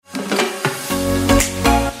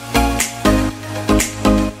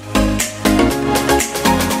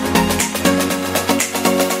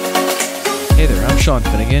Sean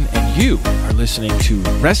Finnegan, and you are listening to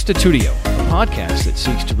Restitutio, a podcast that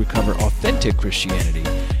seeks to recover authentic Christianity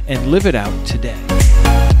and live it out today.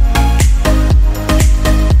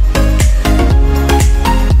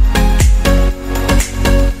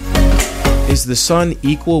 Is the Son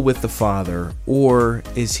equal with the Father, or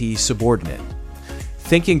is he subordinate?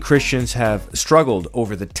 Thinking Christians have struggled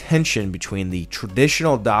over the tension between the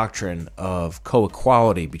traditional doctrine of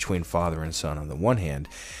co-equality between Father and Son on the one hand,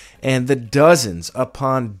 and the dozens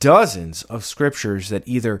upon dozens of scriptures that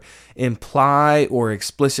either imply or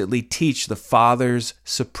explicitly teach the Father's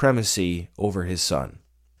supremacy over his Son.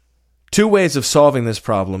 Two ways of solving this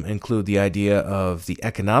problem include the idea of the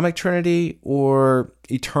economic trinity or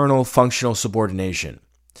eternal functional subordination.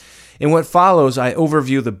 In what follows, I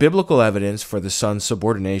overview the biblical evidence for the Son's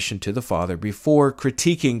subordination to the Father before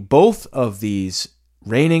critiquing both of these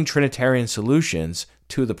reigning Trinitarian solutions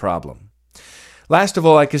to the problem. Last of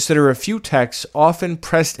all, I consider a few texts often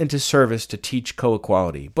pressed into service to teach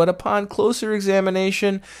co-equality, but upon closer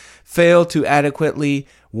examination, fail to adequately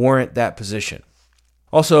warrant that position.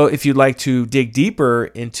 Also, if you'd like to dig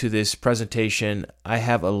deeper into this presentation, I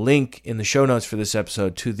have a link in the show notes for this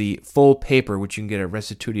episode to the full paper, which you can get at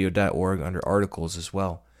restitutio.org under articles as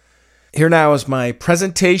well. Here now is my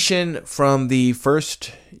presentation from the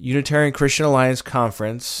first Unitarian Christian Alliance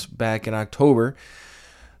conference back in October.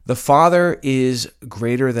 The Father is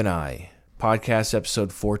Greater Than I, podcast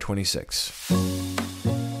episode 426.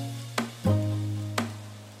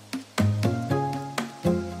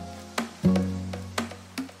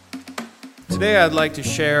 Today I'd like to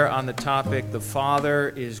share on the topic, The Father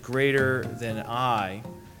is Greater Than I,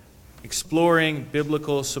 exploring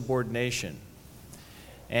biblical subordination.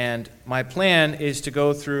 And my plan is to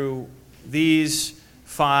go through these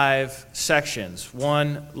 5 sections.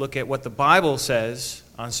 1, look at what the Bible says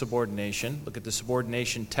on subordination, look at the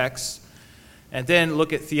subordination texts, and then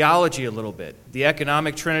look at theology a little bit. The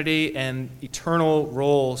economic trinity and eternal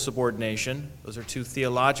role subordination, those are 2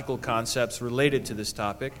 theological concepts related to this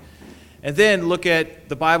topic. And then look at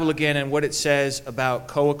the Bible again and what it says about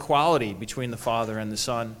co-equality between the Father and the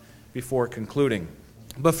Son before concluding.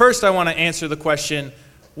 But first I want to answer the question,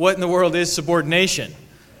 what in the world is subordination?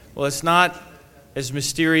 Well, it's not as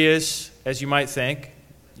mysterious as you might think.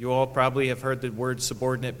 You all probably have heard the word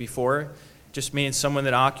subordinate before. It just means someone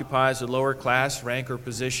that occupies a lower class rank or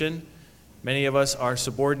position. Many of us are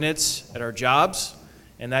subordinates at our jobs,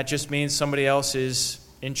 and that just means somebody else is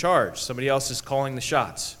in charge. Somebody else is calling the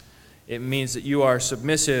shots. It means that you are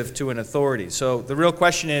submissive to an authority. So the real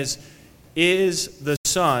question is the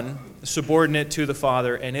Son subordinate to the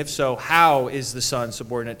Father? And if so, how is the Son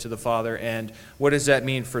subordinate to the Father? And what does that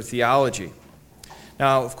mean for theology?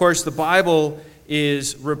 Now, of course, the Bible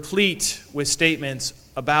is replete with statements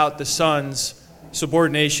about the Son's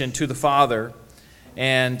subordination to the Father.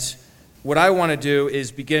 And what I want to do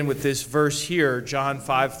is begin with this verse here, John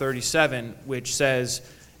 5:37, which says,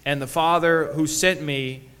 "And the Father who sent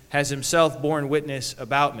me has himself borne witness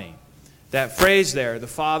about me." That phrase there, "the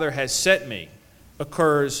Father has sent me,"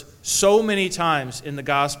 occurs so many times in the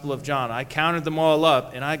Gospel of John. I counted them all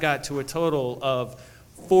up, and I got to a total of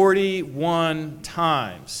 41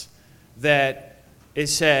 times that it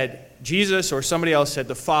said, Jesus or somebody else said,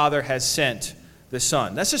 the Father has sent the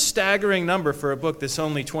Son. That's a staggering number for a book that's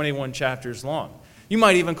only 21 chapters long. You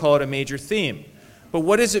might even call it a major theme. But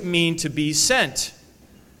what does it mean to be sent?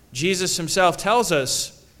 Jesus himself tells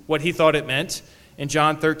us what he thought it meant in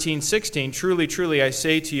John 13:16. "Truly, truly, I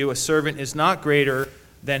say to you, a servant is not greater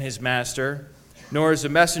than his master, nor is a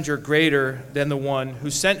messenger greater than the one who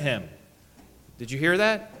sent him." Did you hear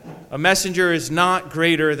that? A messenger is not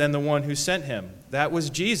greater than the one who sent him. That was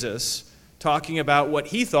Jesus talking about what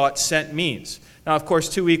he thought sent means. Now, of course,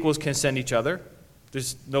 2 equals can send each other.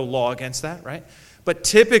 There's no law against that, right? But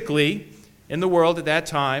typically, in the world at that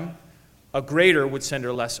time, a greater would send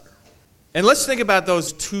a lesser. And let's think about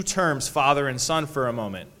those 2 terms, Father and Son, for a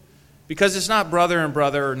moment. Because it's not brother and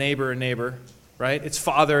brother or neighbor and neighbor, right? It's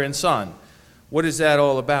Father and Son. What is that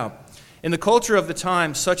all about? In the culture of the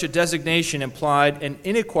time, such a designation implied an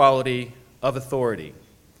inequality of authority,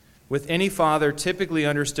 with any father typically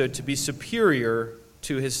understood to be superior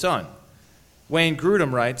to his son. Wayne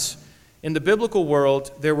Grudem writes, "In the biblical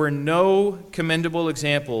world, there were no commendable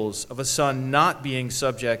examples of a son not being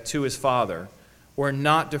subject to his father, or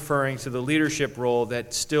not deferring to the leadership role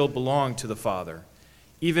that still belonged to the Father,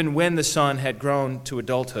 even when the Son had grown to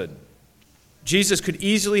adulthood. Jesus could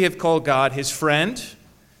easily have called God his friend,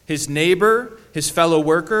 his neighbor, his fellow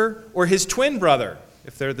worker, or his twin brother,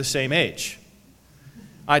 if they're the same age.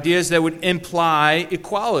 Ideas that would imply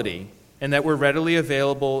equality and that were readily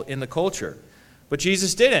available in the culture. But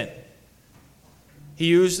Jesus didn't. he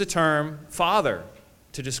used the term Father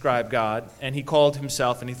to describe God, and he called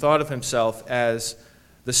himself and he thought of himself as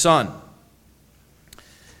the Son.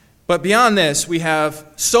 But beyond this, we have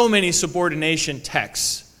so many subordination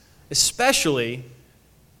texts, especially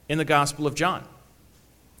in the Gospel of John.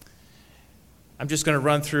 I'm just going to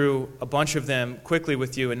run through a bunch of them quickly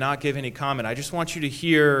with you and not give any comment. I just want you to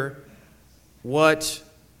hear what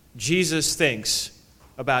Jesus thinks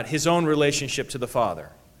about his own relationship to the Father.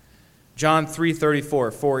 John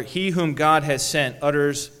 3:34, for he whom God has sent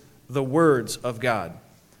utters the words of God.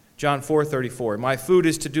 John 4:34, my food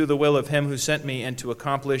is to do the will of him who sent me and to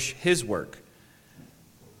accomplish his work.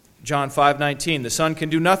 John 5:19, the Son can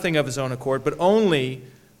do nothing of his own accord, but only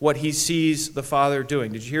what he sees the Father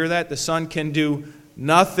doing. Did you hear that? The Son can do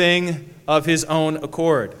nothing of his own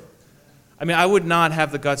accord. I mean, I would not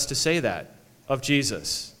have the guts to say that of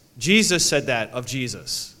Jesus. Jesus said that of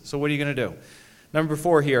Jesus. So what are you going to do? Number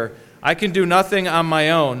 4 here, I can do nothing on my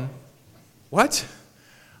own. What?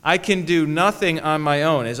 I can do nothing on my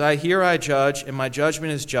own. As I hear, I judge, and my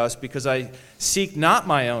judgment is just, because I seek not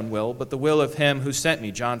my own will, but the will of him who sent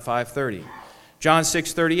me. John 5:30. John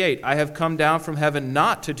 6:38. I have come down from heaven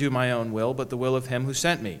not to do my own will, but the will of him who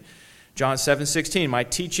sent me. John 7:16. My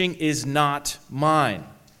teaching is not mine,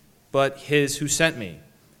 but his who sent me.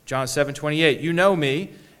 John 7:28. You know me,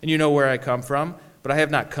 and you know where I come from, but I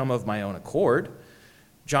have not come of my own accord.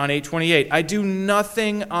 John 8:28. I do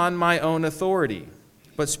nothing on my own authority,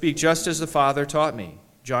 but speak just as the Father taught me.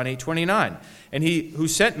 John 8:29. And he who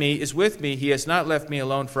sent me is with me. He has not left me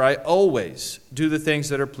alone, for I always do the things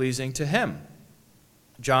that are pleasing to him.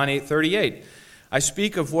 John 8:38. I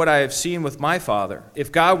speak of what I have seen with my Father.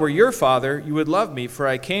 If God were your Father, you would love me, for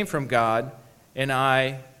I came from God, and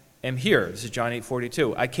I am here. This is John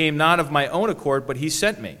 8:42. I came not of my own accord, but he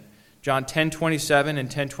sent me. John 10:27 and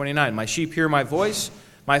 10:29. My sheep hear my voice.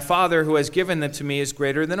 My Father who has given them to me is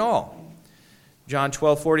greater than all. John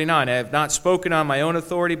 12:49, I have not spoken on my own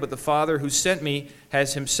authority, but the Father who sent me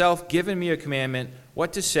has himself given me a commandment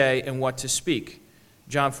what to say and what to speak.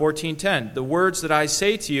 John 14:10, the words that I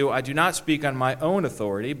say to you, I do not speak on my own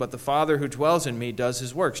authority, but the Father who dwells in me does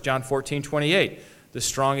his works. John 14:28, the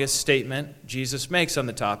strongest statement Jesus makes on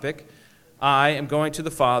the topic, I am going to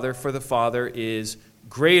the Father, for the Father is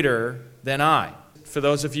greater than I. For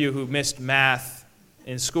those of you who missed math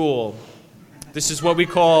in school, this is what we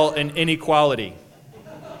call an inequality.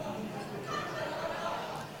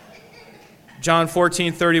 John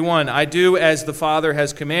 14:31, I do as the Father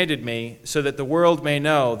has commanded me, so that the world may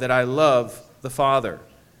know that I love the Father.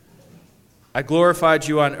 I glorified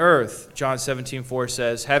you on earth, John 17:4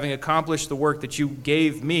 says, having accomplished the work that you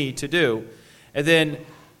gave me to do. And then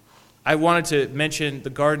I wanted to mention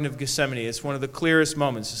the Garden of Gethsemane. It's one of the clearest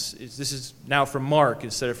moments. This is now from Mark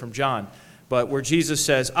instead of from John. But where Jesus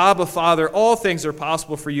says, Abba, Father, all things are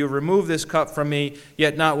possible for you. Remove this cup from me,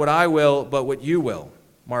 yet not what I will, but what you will.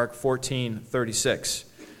 Mark 14:36.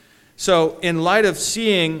 So in light of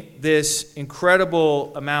seeing this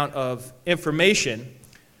incredible amount of information,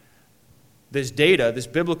 this data, this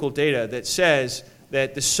biblical data that says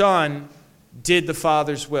that the Son did the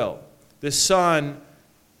Father's will. The Son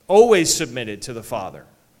always submitted to the Father.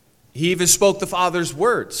 He even spoke the Father's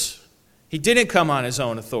words. He didn't come on his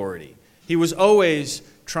own authority. He was always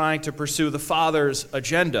trying to pursue the Father's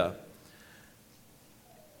agenda.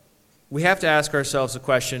 We have to ask ourselves the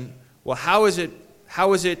question, well, how is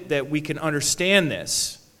it that we can understand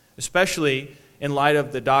this, especially in light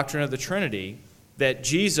of the doctrine of the Trinity, that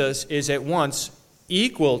Jesus is at once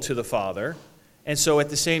equal to the Father, and so at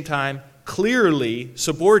the same time clearly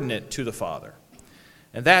subordinate to the Father?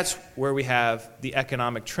 And that's where we have the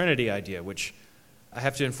economic Trinity idea, which I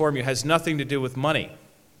have to inform you has nothing to do with money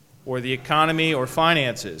or the economy or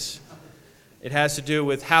finances. It has to do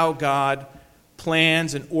with how God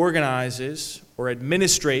plans and organizes or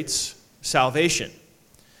administrates salvation.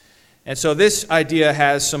 And so this idea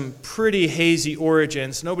has some pretty hazy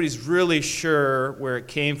origins. Nobody's really sure where it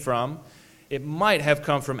came from. It might have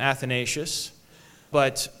come from Athanasius,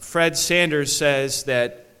 but Fred Sanders says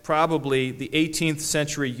that probably the 18th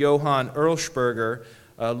century Johann Erlsberger,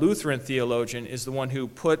 a Lutheran theologian, is the one who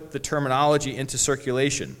put the terminology into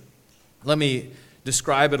circulation. Let me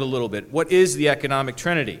describe it a little bit. What is the economic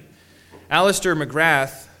Trinity? Alistair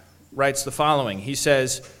McGrath writes the following. He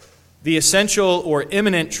says, the essential or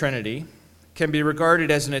immanent Trinity can be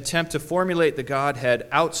regarded as an attempt to formulate the Godhead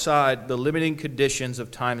outside the limiting conditions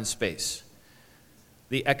of time and space.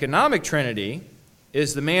 The economic Trinity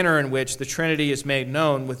is the manner in which the Trinity is made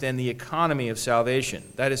known within the economy of salvation.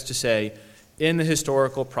 That is to say, in the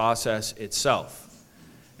historical process itself.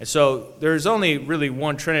 And so there's only really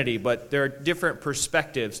one Trinity, but there are different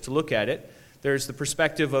perspectives to look at it. There's the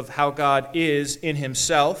perspective of how God is in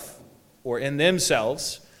himself or in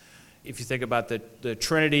themselves. If you think about the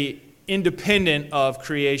Trinity independent of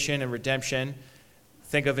creation and redemption,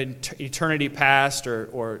 think of eternity past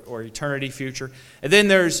or eternity future. And then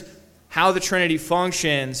there's how the Trinity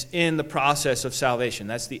functions in the process of salvation.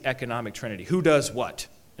 That's the economic Trinity. Who does what,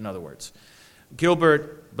 in other words.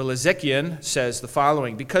 Gilbert Belezekian says the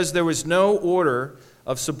following: because there was no order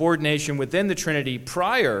of subordination within the Trinity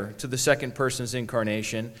prior to the second person's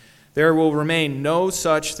incarnation, there will remain no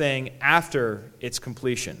such thing after its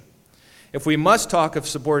completion. If we must talk of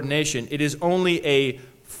subordination, it is only a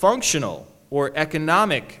functional or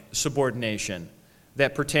economic subordination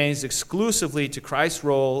that pertains exclusively to Christ's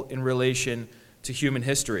role in relation to human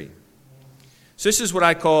history. So this is what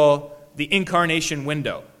I call the incarnation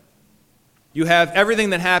window. You have everything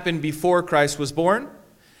that happened before Christ was born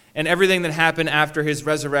and everything that happened after his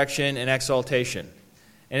resurrection and exaltation.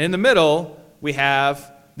 And in the middle, we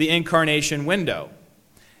have the incarnation window.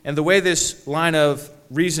 And the way this line of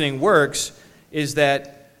reasoning works is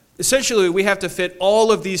that essentially we have to fit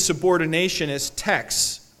all of these subordinationist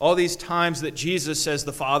texts, all these times that Jesus says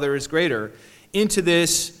the Father is greater, into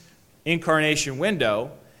this incarnation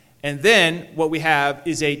window. And then what we have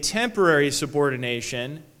is a temporary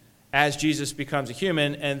subordination as Jesus becomes a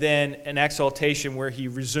human, and then an exaltation where he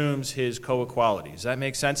resumes his co-equality. Does that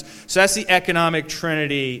make sense? So that's the economic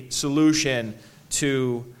Trinity solution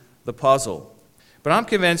to the puzzle. But I'm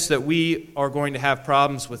convinced that we are going to have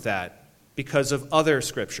problems with that because of other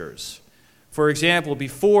scriptures. For example,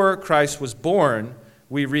 before Christ was born,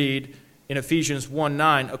 we read in Ephesians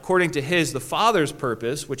 1:9, according to his, the Father's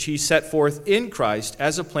purpose, which he set forth in Christ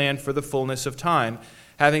as a plan for the fullness of time,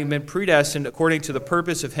 having been predestined according to the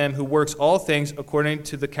purpose of him who works all things according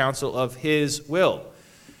to the counsel of his will.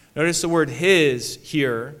 Notice the word his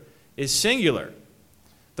here is singular.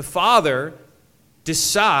 The Father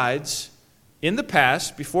decides in the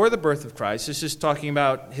past, before the birth of Christ, this is talking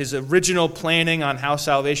about his original planning on how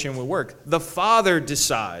salvation will work. The Father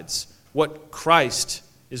decides what Christ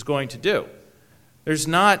is going to do. There's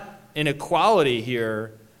not an equality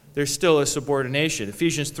here. There's still a subordination.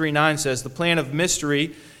 Ephesians 3:9 says, the plan of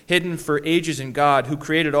mystery hidden for ages in God, who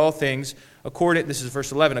created all things, this is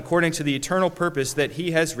verse 11, according to the eternal purpose that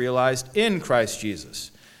he has realized in Christ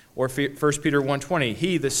Jesus. Or 1 Peter 1:20,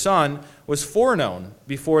 he, the Son, was foreknown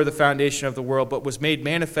before the foundation of the world, but was made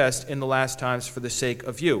manifest in the last times for the sake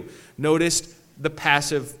of you. Notice the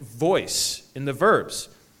passive voice in the verbs.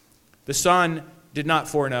 The Son did not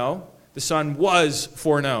foreknow. The Son was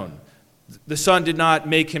foreknown. The Son did not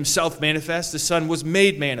make himself manifest. The Son was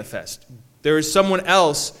made manifest. There is someone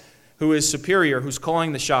else who is superior, who's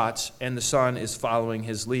calling the shots, and the Son is following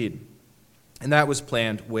his lead. And that was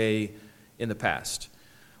planned way in the past.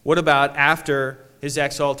 What about after his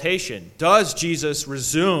exaltation? Does Jesus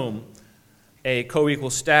resume a co-equal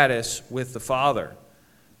status with the Father?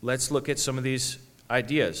 Let's look at some of these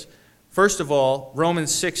ideas. First of all,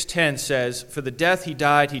 Romans 6:10 says, for the death he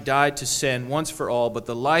died to sin once for all, but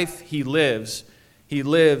the life he lives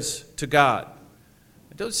to God.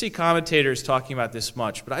 I don't see commentators talking about this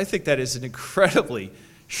much, but I think that is an incredibly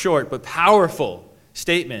short but powerful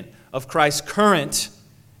statement of Christ's current,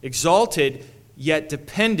 exalted, yet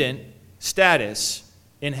dependent status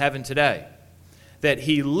in heaven today. That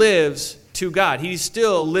he lives to God. He's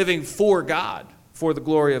still living for God, for the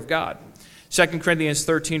glory of God. 2 Corinthians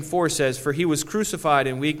 13:4 says, for he was crucified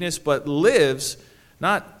in weakness, but lives,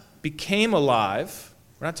 not became alive.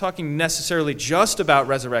 We're not talking necessarily just about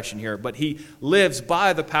resurrection here, but he lives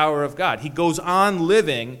by the power of God. He goes on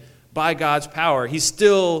living by God's power. He's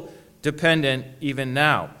still dependent even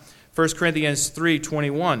now. 1 Corinthians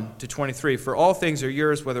 3:21-23, for all things are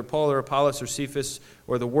yours, whether Paul or Apollos or Cephas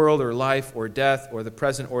or the world or life or death or the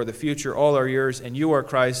present or the future, all are yours, and you are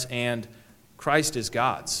Christ, and Christ is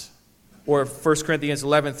God's. Or 1 Corinthians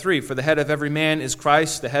 11:3, for the head of every man is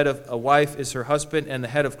Christ, the head of a wife is her husband, and the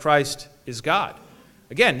head of Christ is God.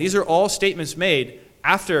 Again, these are all statements made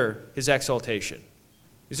after his exaltation.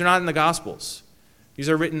 These are not in the Gospels. These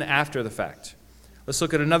are written after the fact. Let's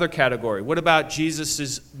look at another category. What about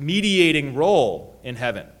Jesus' mediating role in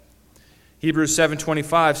heaven? Hebrews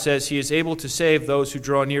 7:25 says he is able to save those who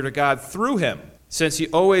draw near to God through him, since he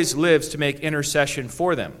always lives to make intercession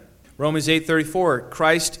for them. Romans 8:34,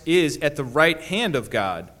 Christ is at the right hand of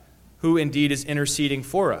God, who indeed is interceding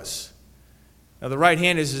for us. Now, the right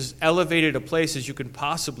hand is as elevated a place as you can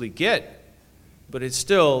possibly get, but it's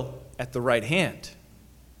still at the right hand.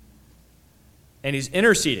 And he's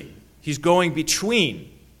interceding. He's going between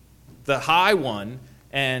the high one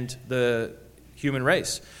and the human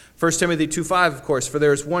race. 1 Timothy 2:5, of course, for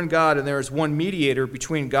there is one God and there is one mediator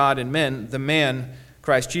between God and men, the man,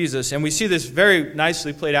 Christ Jesus. And we see this very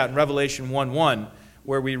nicely played out in Revelation 1:1,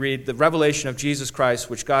 where we read the revelation of Jesus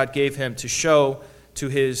Christ, which God gave him to show to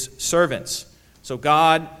his servants. So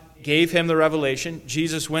God gave him the revelation.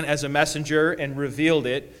 Jesus went as a messenger and revealed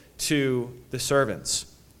it to the servants.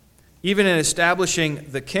 Even in establishing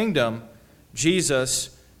the kingdom,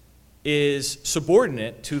 Jesus is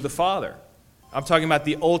subordinate to the Father. I'm talking about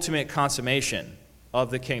the ultimate consummation of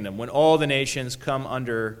the kingdom, when all the nations come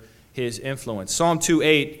under his influence. Psalm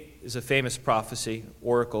 2:8 is a famous prophecy,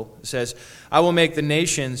 oracle. It says, I will make the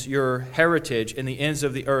nations your heritage and the ends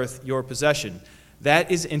of the earth your possession. That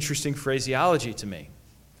is interesting phraseology to me.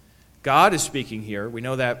 God is speaking here. We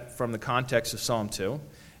know that from the context of Psalm 2.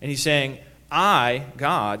 And he's saying, I,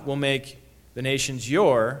 God, will make the nations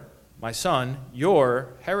my son,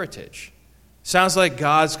 your heritage. Sounds like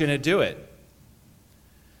God's going to do it.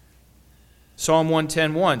 Psalm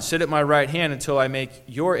 110:1, sit at my right hand until I make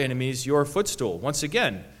your enemies your footstool. Once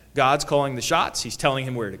again, God's calling the shots. He's telling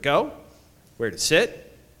him where to go, where to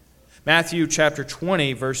sit. Matthew chapter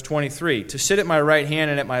 20, verse 23, to sit at my right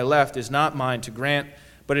hand and at my left is not mine to grant,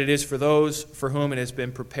 but it is for those for whom it has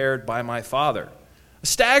been prepared by my Father. A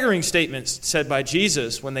staggering statement said by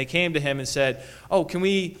Jesus when they came to him and said, oh, can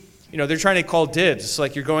we, they're trying to call dibs. It's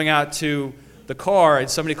like you're going out to the car and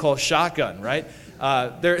somebody calls shotgun, right?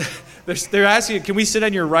 They're asking, can we sit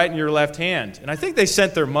on your right and your left hand? And I think they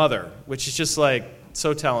sent their mother, which is just like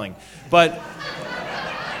so telling. But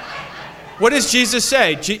what does Jesus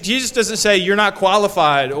say? Jesus doesn't say, you're not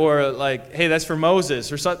qualified, or like, hey, that's for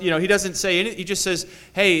Moses, or something. He doesn't say anything. He just says,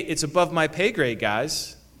 hey, it's above my pay grade,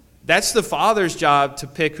 guys. That's the Father's job to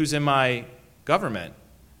pick who's in my government.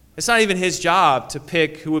 It's not even his job to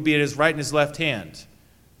pick who would be at his right and his left hand.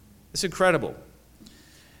 It's incredible.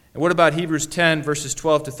 And what about Hebrews 10, verses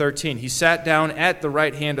 12 to 13? He sat down at the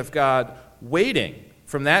right hand of God, waiting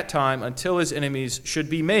from that time until his enemies should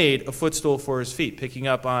be made a footstool for his feet, picking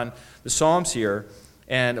up on the Psalms here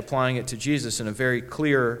and applying it to Jesus in a very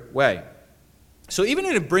clear way. So even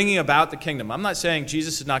in bringing about the kingdom, I'm not saying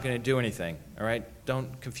Jesus is not going to do anything, all right?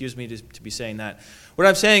 Don't confuse me to be saying that. What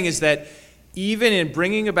I'm saying is that even in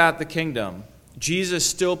bringing about the kingdom, Jesus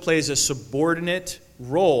still plays a subordinate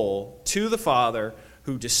role to the Father,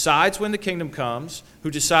 who decides when the kingdom comes, who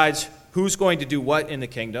decides who's going to do what in the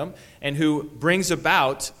kingdom, and who brings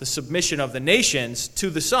about the submission of the nations to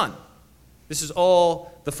the Son. This is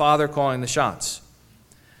all the Father calling the shots.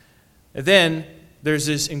 And then there's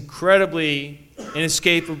this incredibly,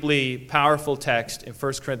 inescapably powerful text in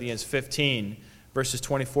 1 Corinthians 15, verses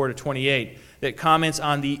 24 to 28, that comments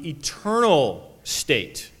on the eternal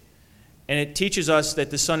state. And it teaches us that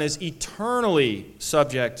the Son is eternally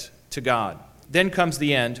subject to God. Then comes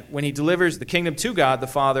the end, when he delivers the kingdom to God the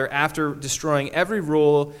Father after destroying every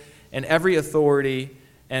rule and every authority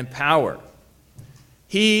and power.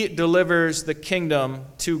 He delivers the kingdom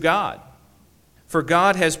to God. For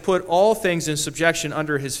God has put all things in subjection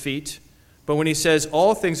under his feet. But when he says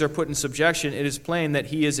all things are put in subjection, it is plain that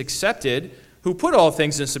he is accepted who put all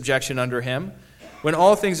things in subjection under him. When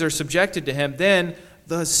all things are subjected to him, then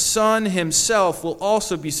the Son himself will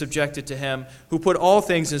also be subjected to him, who put all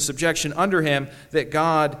things in subjection under him, that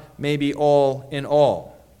God may be all in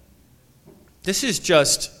all. This is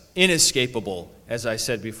just inescapable, as I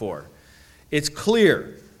said before. It's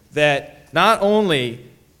clear that not only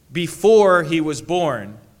before he was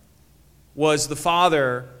born was the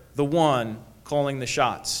Father the one calling the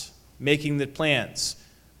shots, making the plans,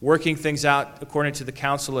 working things out according to the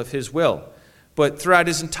counsel of his will, but throughout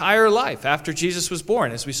his entire life, after Jesus was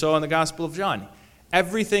born, as we saw in the Gospel of John,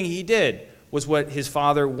 everything he did was what his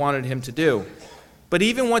Father wanted him to do. But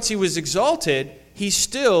even once he was exalted, he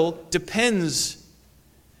still depends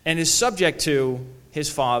and is subject to his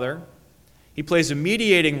Father. He plays a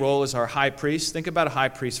mediating role as our high priest. Think about a high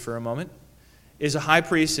priest for a moment. Is a high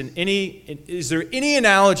priest is there any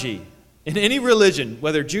analogy in any religion,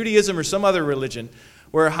 whether Judaism or some other religion,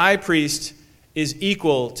 where a high priest is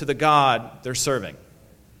equal to the God they're serving?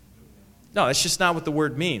 No, that's just not what the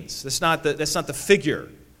word means. That's not the figure.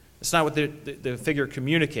 That's not what the figure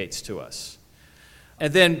communicates to us.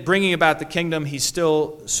 And then bringing about the kingdom, he's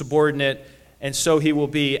still subordinate, and so he will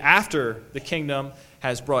be after the kingdom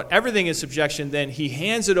has brought everything in subjection. Then he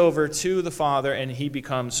hands it over to the Father, and he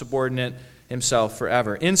becomes subordinate himself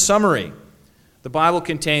forever. In summary, the Bible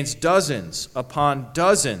contains dozens upon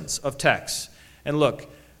dozens of texts. And look,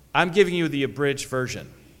 I'm giving you the abridged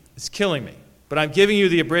version. It's killing me, but I'm giving you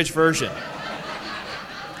the abridged version.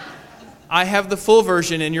 I have the full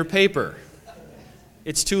version in your paper.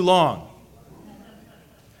 It's too long.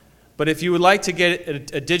 But if you would like to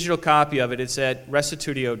get a digital copy of it, it's at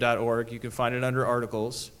restitutio.org. You can find it under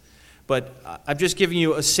articles. But I'm just giving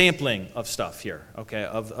you a sampling of stuff here, okay,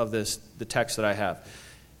 of the text that I have.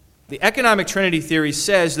 The economic Trinity theory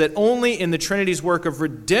says that only in the Trinity's work of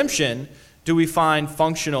redemption do we find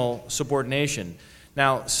functional subordination.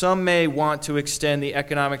 Now, some may want to extend the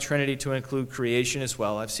economic Trinity to include creation as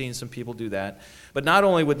well. I've seen some people do that. But not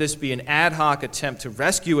only would this be an ad hoc attempt to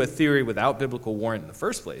rescue a theory without biblical warrant in the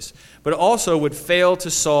first place, but it also would fail to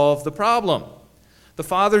solve the problem. The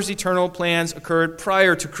Father's eternal plans occurred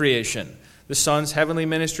prior to creation. The Son's heavenly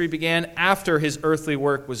ministry began after his earthly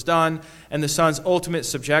work was done, and the Son's ultimate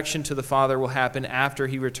subjection to the Father will happen after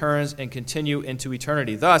he returns and continue into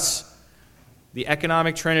eternity. Thus, the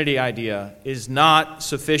economic Trinity idea is not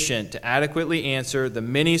sufficient to adequately answer the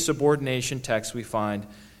many subordination texts we find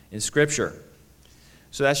in Scripture.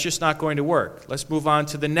 So that's just not going to work. Let's move on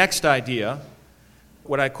to the next idea,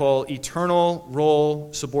 what I call eternal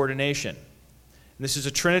role subordination. And this is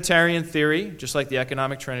a Trinitarian theory, just like the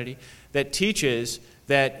economic Trinity, that teaches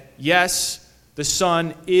that, yes, the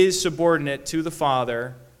Son is subordinate to the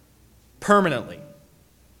Father permanently,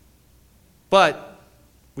 but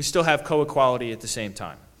we still have co-equality at the same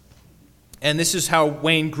time. And this is how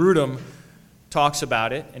Wayne Grudem talks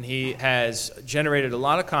about it, and he has generated a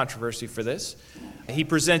lot of controversy for this. He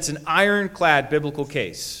presents an ironclad biblical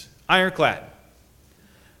case. Ironclad.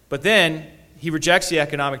 But then he rejects the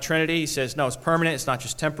economic Trinity. He says, no, it's permanent. It's not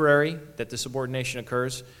just temporary that the subordination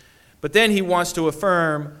occurs. But then he wants to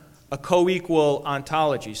affirm a co-equal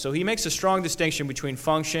ontology. So he makes a strong distinction between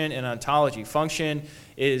function and ontology. Function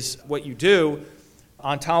is what you do.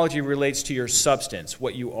 Ontology relates to your substance,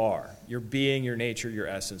 what you are, your being, your nature, your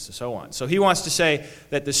essence, and so on. So he wants to say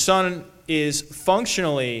that the Son is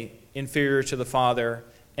functionally inferior to the Father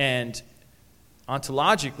and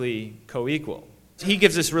ontologically co-equal. He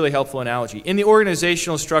gives this really helpful analogy. In the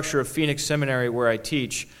organizational structure of Phoenix Seminary where I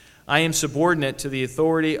teach, I am subordinate to the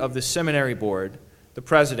authority of the seminary board, the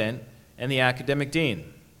president, and the academic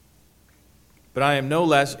dean. But I am no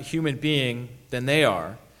less a human being than they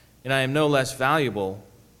are, and I am no less valuable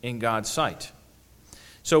in God's sight.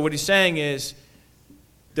 So what he's saying is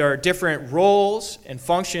there are different roles and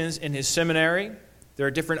functions in his seminary. There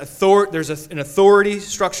are different there's an authority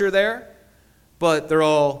structure there, but they're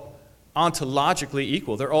all ontologically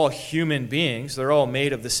equal. They're all human beings. They're all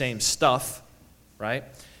made of the same stuff, right?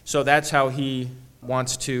 So that's how he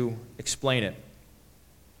wants to explain it.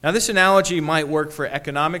 Now, this analogy might work for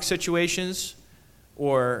economic situations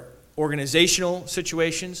or organizational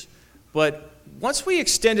situations, but once we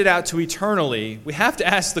extend it out to eternally, we have to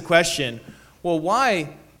ask the question, well,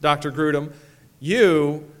 why, Dr. Grudem,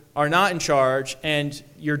 you are not in charge and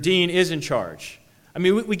your dean is in charge? I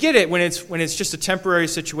mean, we get it when it's just a temporary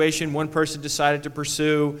situation. One person decided to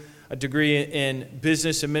pursue a degree in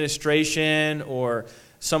business administration or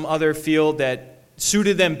some other field that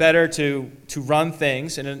suited them better to run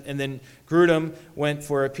things, and then Grudem went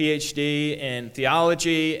for a PhD in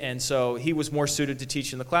theology, and so he was more suited to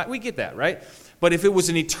teach in the class. We get that, right? But if it was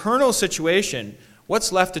an eternal situation,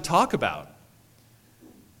 what's left to talk about?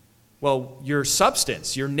 Well, your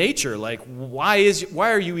substance, your nature. Like, why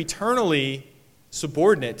are you eternally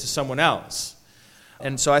subordinate to someone else?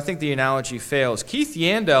 And so I think the analogy fails. Keith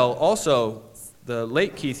Yandel also, the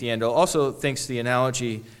late Keith Yandel, also thinks the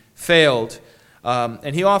analogy failed.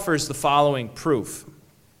 And he offers the following proof.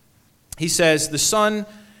 He says, the Son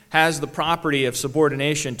has the property of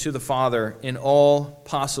subordination to the Father in all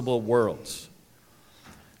possible worlds.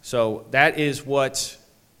 So that is what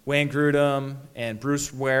Wayne Grudem and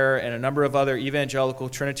Bruce Ware and a number of other evangelical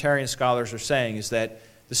Trinitarian scholars are saying, is that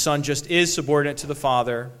the Son just is subordinate to the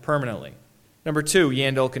Father permanently. Number two,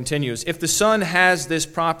 Yandel continues, if the Son has this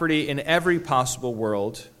property in every possible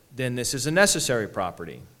world, then this is a necessary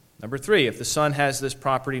property. Number three, if the Son has this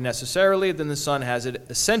property necessarily, then the Son has it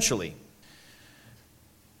essentially.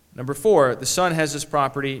 Number four, the Son has this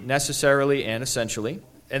property necessarily and essentially.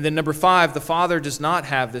 And then number five, the Father does not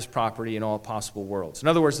have this property in all possible worlds. In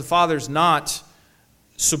other words, the Father's not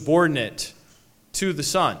subordinate to the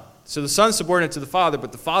Son. So the Son's subordinate to the Father,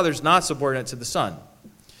 but the Father's not subordinate to the Son.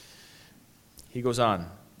 He goes on.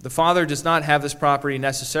 The Father does not have this property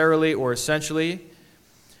necessarily or essentially.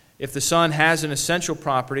 If the Son has an essential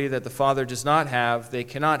property that the Father does not have, they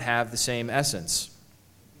cannot have the same essence.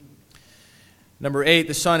 Number 8,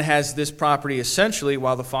 the Son has this property essentially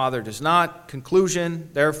while the Father does not. Conclusion,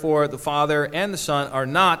 therefore, the Father and the Son are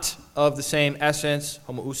not of the same essence,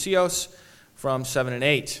 homoousios, from 7 and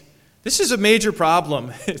 8. This is a major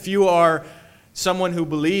problem if you are someone who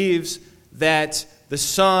believes that the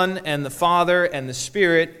Son and the Father and the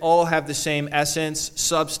Spirit all have the same essence,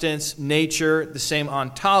 substance, nature, the same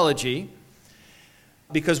ontology.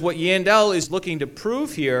 Because what Yandel is looking to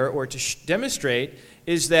prove here, or to demonstrate,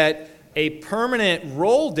 is that a permanent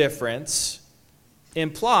role difference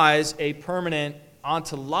implies a permanent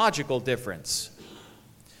ontological difference.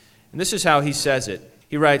 And this is how he says it.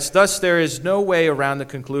 He writes, "Thus there is no way around the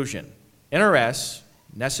conclusion. NRS,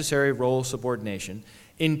 necessary role subordination,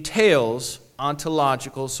 entails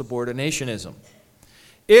ontological subordinationism.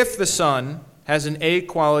 If the Son has an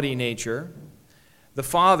A-quality nature, the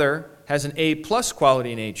Father has an A-plus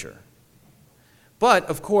quality nature. But,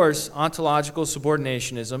 of course, ontological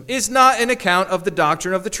subordinationism is not an account of the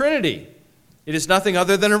doctrine of the Trinity. It is nothing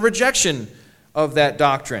other than a rejection of that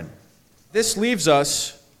doctrine." This leaves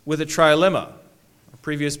us with a trilemma. A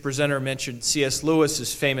previous presenter mentioned C.S.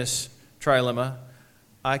 Lewis's famous trilemma.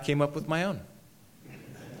 I came up with my own.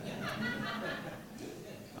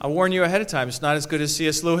 I'll warn you ahead of time, it's not as good as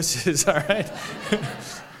C.S. Lewis's, all right?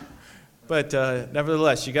 But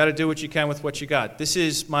nevertheless, you got to do what you can with what you got. This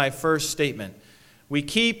is my first statement. We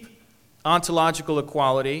keep ontological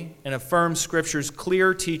equality and affirm Scripture's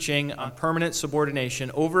clear teaching on permanent subordination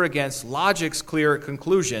over against logic's clear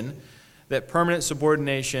conclusion that permanent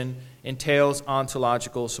subordination entails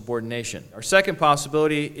ontological subordination. Our second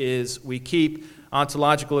possibility is we keep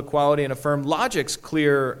ontological equality and affirm logic's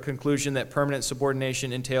clear conclusion that permanent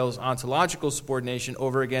subordination entails ontological subordination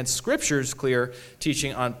over against Scripture's clear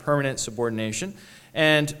teaching on permanent subordination.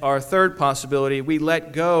 And our third possibility, we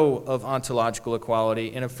let go of ontological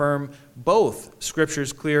equality and affirm both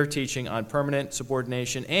Scripture's clear teaching on permanent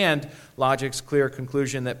subordination and logic's clear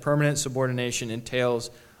conclusion that permanent subordination entails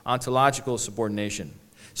ontological subordination.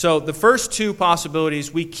 So the first two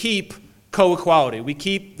possibilities, we keep co-equality. We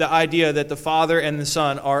keep the idea that the Father and the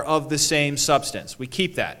Son are of the same substance. We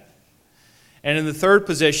keep that. And in the third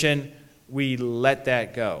position, we let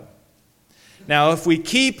that go. Now, if we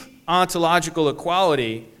keep ontological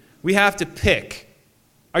equality, we have to pick.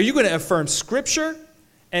 Are you going to affirm Scripture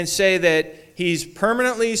and say that he's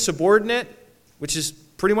permanently subordinate, which is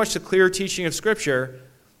pretty much the clear teaching of Scripture?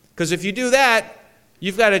 Because if you do that,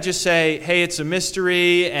 you've got to just say, hey, it's a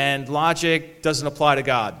mystery and logic doesn't apply to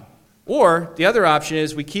God. Or the other option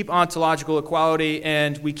is we keep ontological equality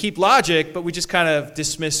and we keep logic, but we just kind of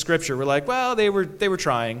dismiss Scripture. We're like, well, they were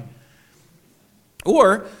trying.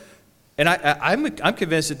 Or, and I'm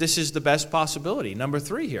convinced that this is the best possibility, number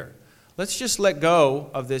 3 here. Let's just let go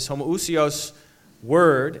of this homoousios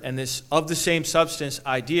word and this of the same substance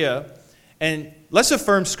idea, and let's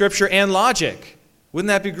affirm Scripture and logic. Wouldn't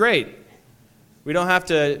that be great? We don't have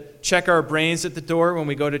to check our brains at the door when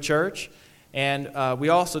we go to church. And we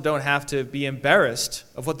also don't have to be embarrassed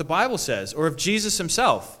of what the Bible says or of Jesus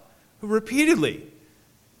himself, who repeatedly,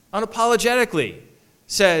 unapologetically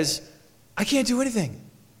says, I can't do anything.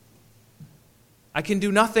 I can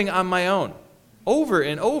do nothing on my own. Over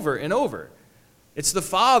and over and over. It's the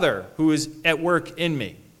Father who is at work in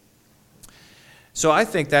me. So I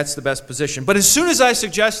think that's the best position. But as soon as I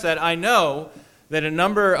suggest that, I know that a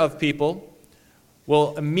number of people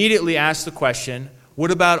will immediately ask the question, what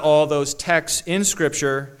about all those texts in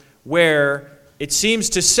Scripture where it seems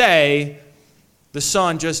to say the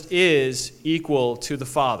Son just is equal to the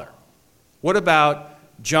Father? What about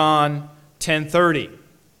John 10:30?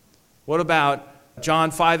 What about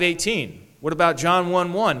John 5:18? What about John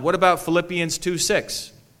 1:1? What about Philippians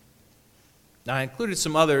 2:6? Now, I included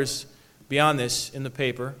some others beyond this in the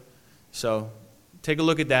paper, so take a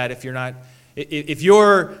look at that if you're not... If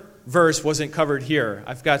your verse wasn't covered here,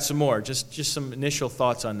 I've got some more, just some initial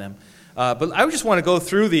thoughts on them. But I just want to go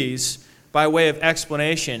through these by way of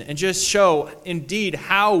explanation and just show indeed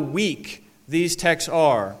how weak these texts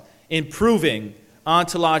are in proving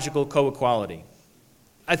ontological co-equality.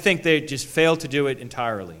 I think they just fail to do it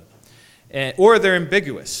entirely. Or they're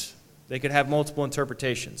ambiguous. They could have multiple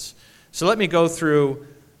interpretations. So let me go through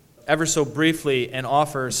ever so briefly and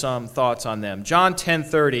offer some thoughts on them. John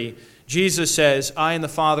 10:30, Jesus says, I and the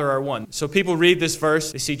Father are one. So people read this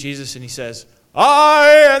verse, they see Jesus, and he says,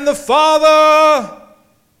 I and the Father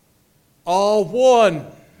are one.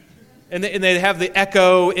 And they have the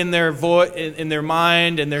echo in their in their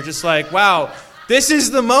mind, and they're just like, wow, this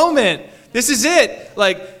is the moment. This is it.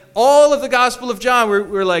 Like, all of the Gospel of John,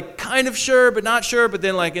 we're like kind of sure, but not sure. But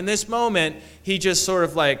then like in this moment, he just sort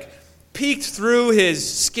of like peeked through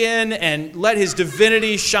his skin and let his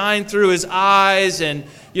divinity shine through his eyes, and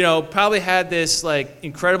probably had this like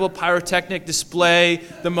incredible pyrotechnic display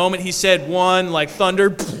the moment he said one, like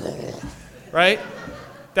thunder, right?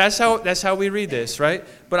 That's how we read this, right?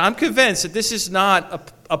 But I'm convinced that this is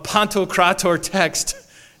not a Pantocrator text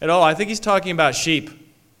at all. I think he's talking about sheep.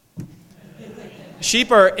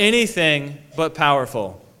 Sheep are anything but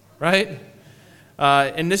powerful, right?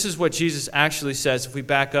 And this is what Jesus actually says. If we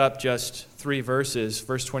back up just 3 verses,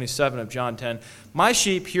 verse 27 of John 10, "My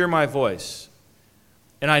sheep hear my voice,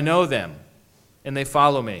 and I know them, and they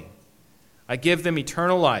follow me. I give them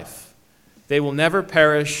eternal life. They will never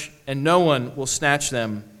perish, and no one will snatch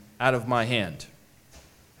them out of my hand.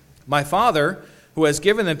 My Father, who has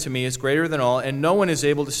given them to me, is greater than all, and no one is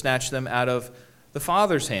able to snatch them out of the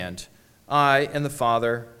Father's hand. I and the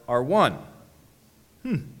Father are one."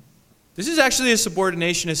 This is actually a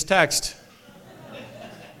subordinationist text.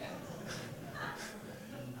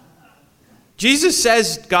 Jesus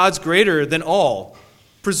says God's greater than all,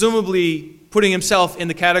 presumably putting himself in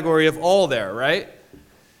the category of all there, right?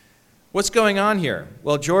 What's going on here?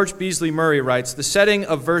 Well, George Beasley Murray writes, "The setting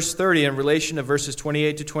of verse 30 in relation to verses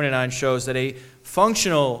 28 to 29 shows that a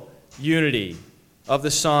functional unity of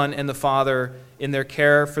the Son and the Father in their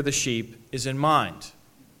care for the sheep is in mind.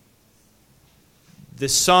 The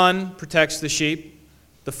Son protects the sheep.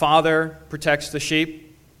 The Father protects the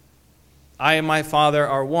sheep. I and my Father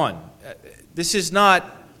are one." This is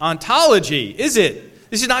not ontology, is it?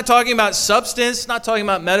 This is not talking about substance, not talking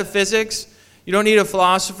about metaphysics. You don't need a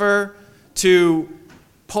philosopher to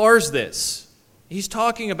parse this. He's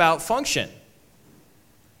talking about function.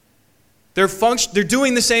 They're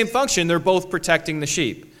doing the same function. They're both protecting the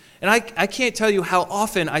sheep. And I can't tell you how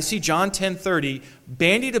often I see John 10:30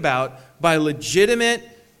 bandied about by legitimate,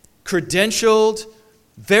 credentialed,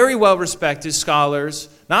 very well-respected scholars,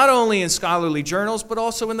 not only in scholarly journals, but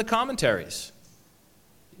also in the commentaries.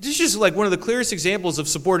 This is just like one of the clearest examples of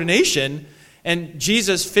subordination and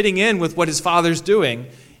Jesus fitting in with what his Father's doing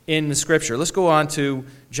in the Scripture. Let's go on to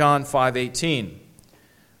John 5:18.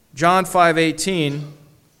 John 5:18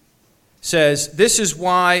 says, "This is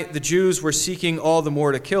why the Jews were seeking all the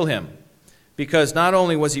more to kill him, because not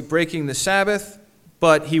only was he breaking the Sabbath,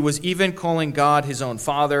 but he was even calling God his own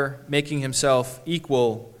Father, making himself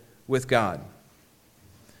equal with God."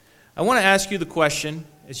 I want to ask you the question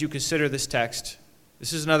as you consider this text.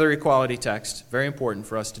 This is another equality text, very important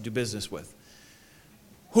for us to do business with.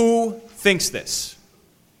 Who thinks this?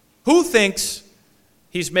 Who thinks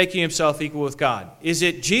he's making himself equal with God? Is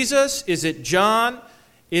it Jesus? Is it John?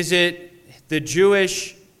 Is it the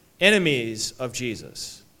Jewish enemies of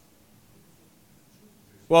Jesus?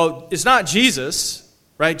 Well, it's not Jesus,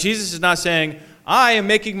 right? Jesus is not saying, "I am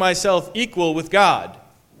making myself equal with God."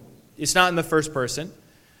 It's not in the first person.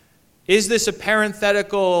 Is this a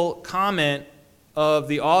parenthetical comment of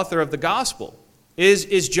the author of the gospel?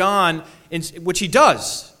 Is John, which he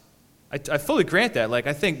does. I fully grant that. Like,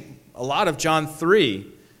 I think a lot of John 3,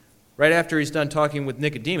 right after he's done talking with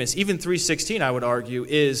Nicodemus, even 3:16, I would argue,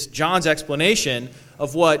 is John's explanation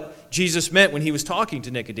of what Jesus meant when he was talking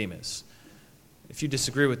to Nicodemus. If you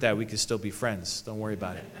disagree with that, we can still be friends. Don't worry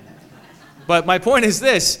about it. But my point is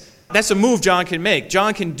this. That's a move John can make.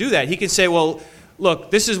 John can do that. He can say, well,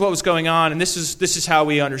 look, this is what was going on, and this is how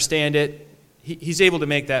we understand it. He's able to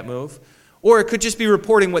make that move. Or it could just be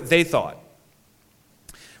reporting what they thought.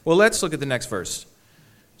 Well, let's look at the next verse.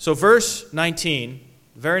 So verse 19,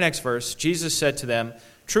 the very next verse, Jesus said to them,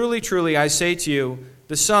 "Truly, truly, I say to you,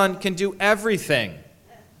 the Son can do everything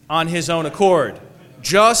on his own accord,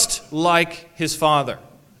 just like his Father."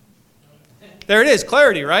 There it is,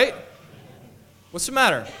 clarity, right? What's the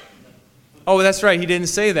matter? Oh, that's right, he didn't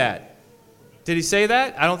say that. Did he say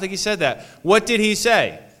that? I don't think he said that. What did he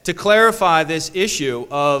say to clarify this issue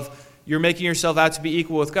of you're making yourself out to be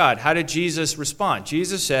equal with God? How did Jesus respond?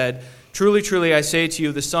 Jesus said, "Truly, truly, I say to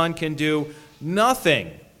you, the Son can do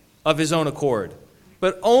nothing of his own accord,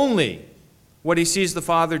 but only what he sees the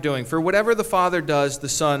Father doing. For whatever the Father does, the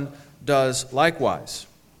Son does likewise."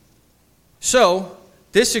 So,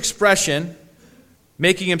 this expression,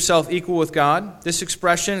 making himself equal with God, this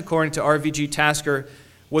expression, according to R.V.G. Tasker,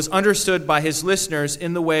 was understood by his listeners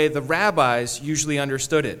in the way the rabbis usually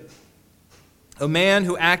understood it. A man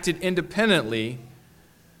who acted independently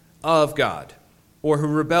of God, or who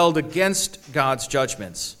rebelled against God's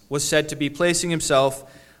judgments, was said to be placing himself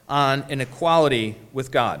on an equality with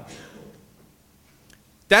God.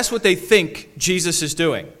 That's what they think Jesus is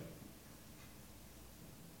doing.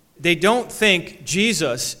 They don't think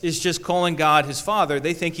Jesus is just calling God his Father.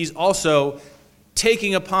 They think he's also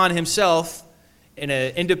taking upon himself, in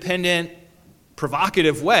an independent,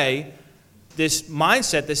 provocative way, this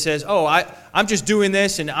mindset that says, oh, I'm just doing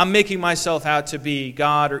this and I'm making myself out to be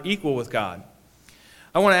God or equal with God.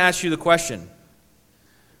 I want to ask you the question,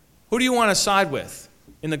 who do you want to side with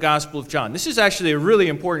in the Gospel of John? This is actually a really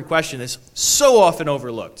important question that's so often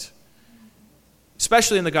overlooked,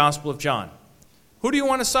 especially in the Gospel of John. Who do you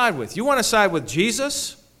want to side with? You want to side with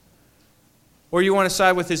Jesus, or you want to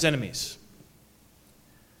side with his enemies?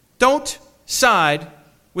 Don't side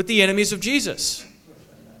with the enemies of Jesus.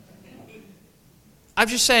 I'm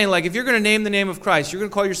just saying, like, if you're going to name the name of Christ, you're going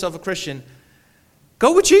to call yourself a Christian,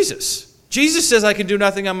 go with Jesus. Jesus says I can do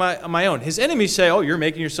nothing on my own. His enemies say, oh, you're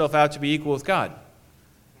making yourself out to be equal with God.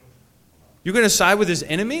 You're going to side with his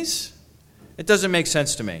enemies? It doesn't make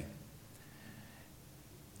sense to me.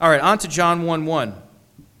 All right, on to John 1:1.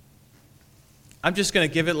 I'm just going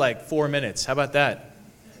to give it like 4 minutes. How about that?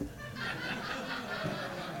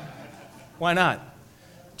 Why not?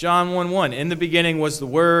 John 1:1. In the beginning was the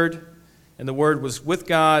Word, and the Word was with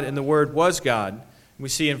God, and the Word was God. We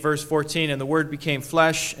see in verse 14, and the Word became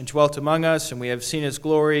flesh and dwelt among us, and we have seen his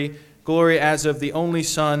glory, glory as of the only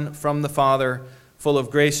Son from the Father, full of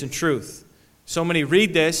grace and truth. So many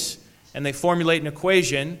read this, and they formulate an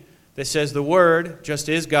equation that says the Word just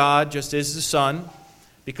is God, just is the Son,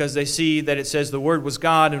 because they see that it says the Word was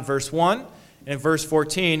God in verse 1, and in verse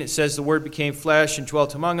 14 it says the Word became flesh and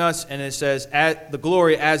dwelt among us, and it says the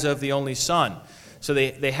glory as of the only Son. So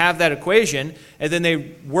they have that equation, and then they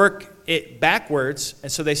work it backwards,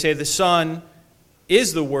 and so they say the Son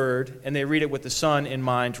is the Word, and they read it with the Son in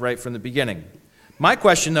mind right from the beginning. My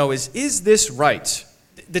question, though, is this right?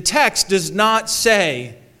 The text does not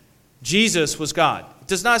say Jesus was God. It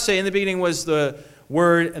does not say in the beginning was the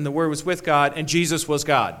Word, and the Word was with God, and Jesus was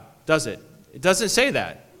God, does it? It doesn't say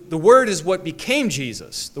that. The Word is what became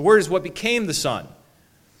Jesus. The Word is what became the Son.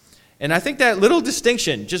 And I think that little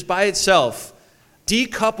distinction, just by itself,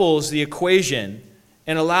 decouples the equation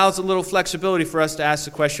and allows a little flexibility for us to ask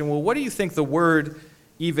the question, well, what do you think the Word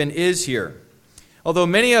even is here? Although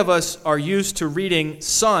many of us are used to reading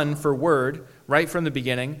Son for Word right from the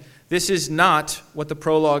beginning, this is not what the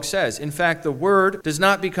prologue says. In fact, the Word does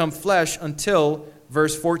not become flesh until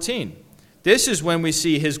verse 14. This is when we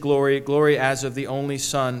see his glory, glory as of the only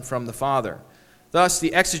Son from the Father. Thus,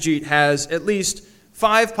 the exegete has at least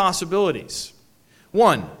 5 possibilities.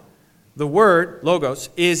 1, the word, logos,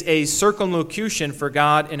 is a circumlocution for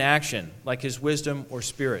God in action, like his wisdom or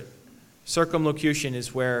spirit. Circumlocution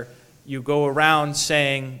is where you go around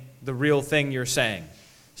saying the real thing you're saying.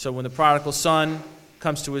 So when the prodigal son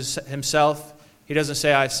comes to himself, he doesn't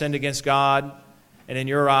say, I've sinned against God and in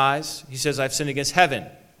your eyes. He says, I've sinned against heaven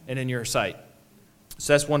and in your sight.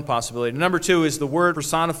 So that's one possibility. Number 2 is the word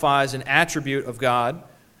personifies an attribute of God,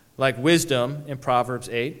 like wisdom in Proverbs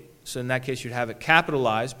 8. So in that case, you'd have it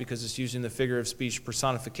capitalized because it's using the figure of speech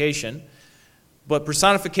personification. But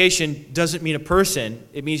personification doesn't mean a person.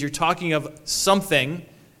 It means you're talking of something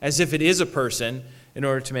as if it is a person in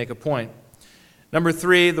order to make a point. Number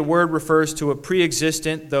 3, the word refers to a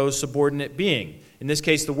pre-existent, though subordinate being. In this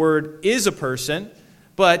case, the word is a person,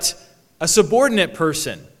 but a subordinate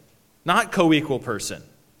person, not co-equal person.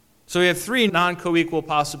 So we have 3 non-co-equal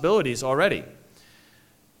possibilities already.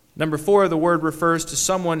 Number 4, the word refers to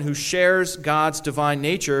someone who shares God's divine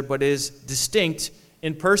nature but is distinct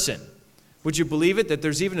in person. Would you believe it that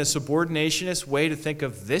there's even a subordinationist way to think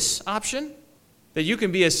of this option? That you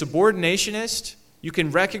can be a subordinationist, you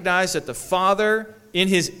can recognize that the Father in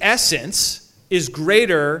his essence is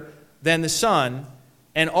greater than the Son,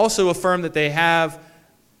 and also affirm that they have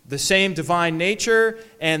the same divine nature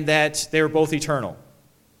and that they are both eternal.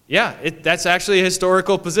 Yeah, that's actually a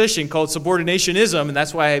historical position called subordinationism, and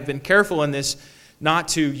that's why I've been careful in this not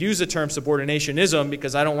to use the term subordinationism,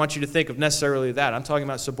 because I don't want you to think of necessarily that. I'm talking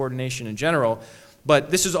about subordination in general.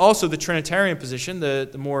 But this is also the Trinitarian position, the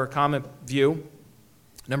more common view,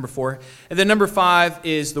 number 4. And then number 5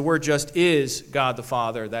 is the word just is God the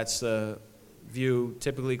Father. That's the view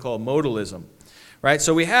typically called modalism. Right?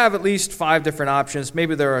 So we have at least 5 different options.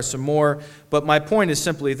 Maybe there are some more, but my point is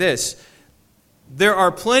simply this. There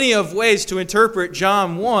are plenty of ways to interpret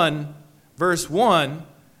John 1, verse 1,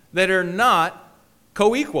 that are not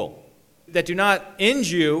co-equal, that do not end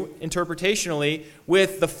you interpretationally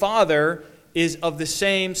with the Father is of the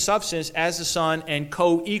same substance as the Son and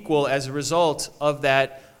co-equal as a result of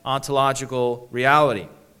that ontological reality.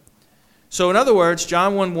 So in other words,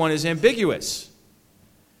 John 1:1 is ambiguous.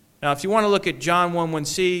 Now, if you want to look at John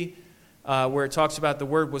 1:1c, where it talks about the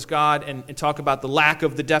Word was God and talk about the lack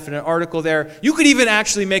of the definite article there, you could even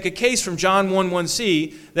actually make a case from John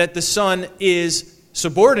 1:1c that the Son is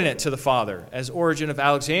subordinate to the Father, as Origen of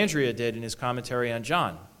Alexandria did in his commentary on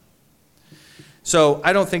John. So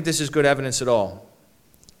I don't think this is good evidence at all.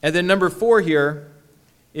 And then number 4 here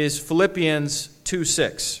is Philippians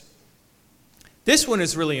 2:6. This one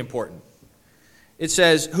is really important. It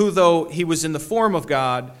says, who though he was in the form of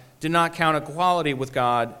God, did not count equality with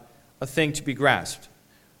God a thing to be grasped.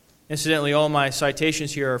 Incidentally, all my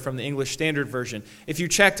citations here are from the English Standard Version. If you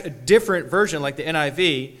checked a different version, like the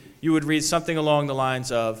NIV, you would read something along the lines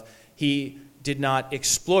of, he did not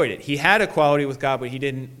exploit it. He had equality with God, but he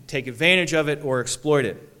didn't take advantage of it or exploit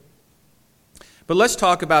it. But let's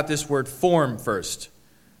talk about this word form first.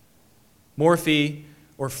 Morphe,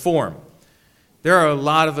 or form. There are a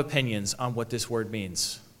lot of opinions on what this word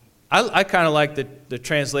means. I kind of like the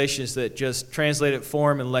translations that just translate it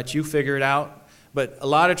form and let you figure it out. But a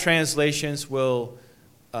lot of translations will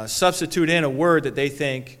substitute in a word that they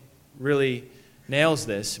think really nails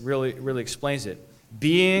this, really explains it.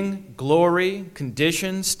 Being, glory,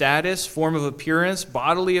 condition, status, form of appearance,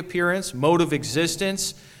 bodily appearance, mode of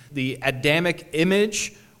existence, the Adamic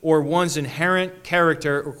image, or one's inherent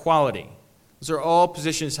character or quality. Those are all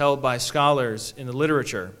positions held by scholars in the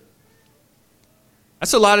literature.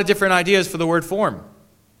 That's a lot of different ideas for the word form.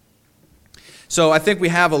 So I think we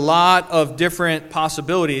have a lot of different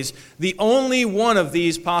possibilities. The only one of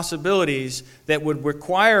these possibilities that would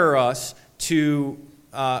require us to,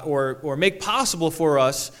 or make possible for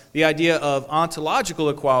us, the idea of ontological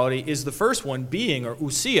equality is the first one, being, or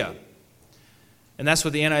ousia. And that's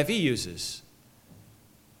what the NIV uses.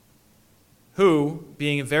 Who,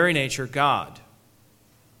 being in very nature, God.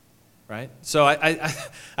 Right? So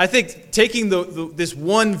I think taking this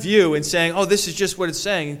one view and saying, oh, this is just what it's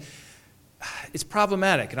saying, it's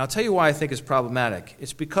problematic. And I'll tell you why I think it's problematic.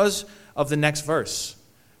 It's because of the next verse,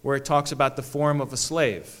 where it talks about the form of a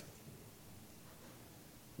slave.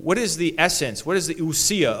 What is the essence? What is the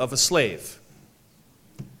ousia of a slave?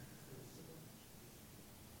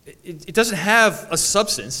 It doesn't have a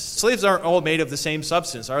substance. Slaves aren't all made of the same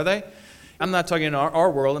substance, are they? I'm not talking in our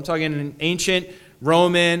world. I'm talking in an ancient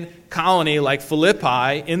Roman colony like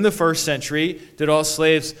Philippi in the first century. Did all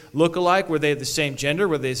slaves look alike? Were they the same gender?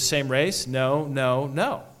 Were they the same race?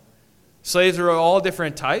 No. Slaves were all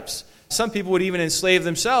different types. Some people would even enslave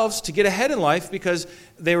themselves to get ahead in life because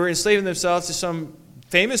they were enslaving themselves to some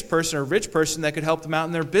famous person or rich person that could help them out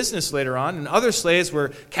in their business later on. And other slaves were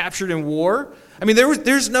captured in war. I mean,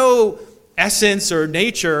 there's no essence or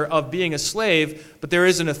nature of being a slave, but there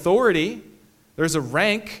is an authority. There's a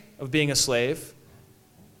rank of being a slave.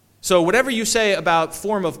 So whatever you say about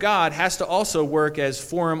form of God has to also work as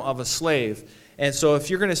form of a slave. And so if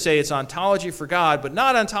you're going to say it's ontology for God, but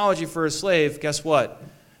not ontology for a slave, guess what?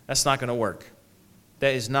 That's not going to work.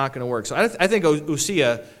 That is not going to work. So I think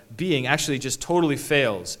ousia, being, actually just totally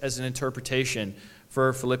fails as an interpretation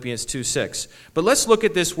for Philippians 2:6. But let's look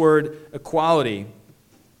at this word equality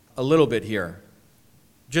a little bit here.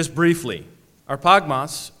 Just briefly.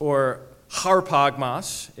 Arpagmos, or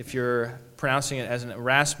harpagmos, if you're pronouncing it as an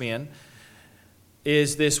Erasmian,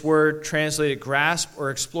 is this word translated grasp or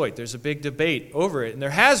exploit. There's a big debate over it, and there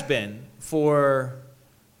has been for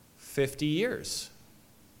 50 years.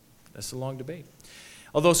 That's a long debate.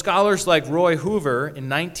 Although scholars like Roy Hoover in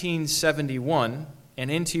 1971 and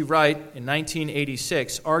N.T. Wright in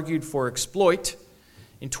 1986 argued for exploit,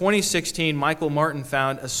 in 2016 Michael Martin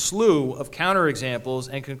found a slew of counterexamples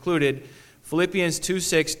and concluded Philippians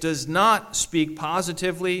 2:6 does not speak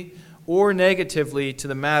positively or negatively to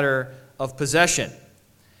the matter of possession.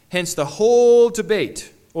 Hence, the whole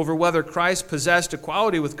debate over whether Christ possessed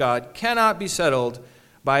equality with God cannot be settled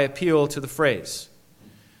by appeal to the phrase.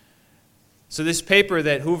 So this paper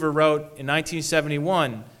that Hoover wrote in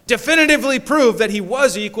 1971 definitively proved that he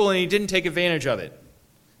was equal and he didn't take advantage of it.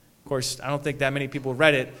 Of course, I don't think that many people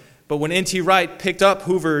read it, but when N.T. Wright picked up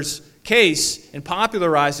Hoover's case and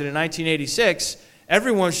popularized it in 1986,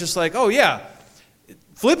 everyone's just like, oh yeah,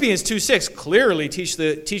 Philippians 2:6 clearly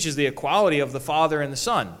teaches the equality of the Father and the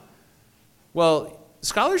Son. Well,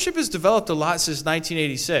 scholarship has developed a lot since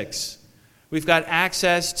 1986. We've got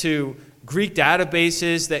access to Greek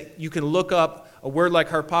databases that you can look up a word like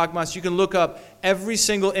harpagmos. You can look up every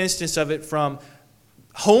single instance of it from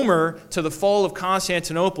Homer to the fall of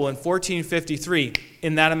Constantinople in 1453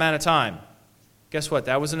 in that amount of time. Guess what?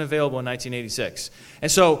 That wasn't available in 1986.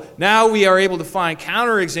 And so now we are able to find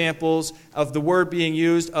counterexamples of the word being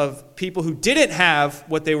used of people who didn't have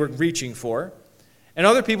what they were reaching for, and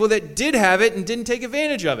other people that did have it and didn't take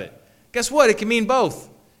advantage of it. Guess what? It can mean both.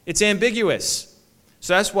 It's ambiguous.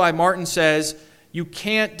 So that's why Martin says you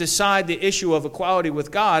can't decide the issue of equality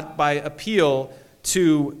with God by appeal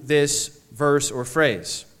to this verse or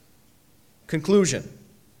phrase. Conclusion.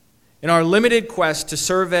 In our limited quest to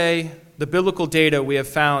survey the biblical data, we have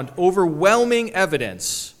found overwhelming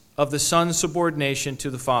evidence of the Son's subordination to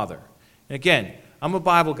the Father. And again, I'm a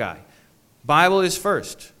Bible guy. Bible is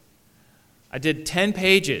first. I did 10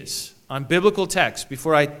 pages on biblical text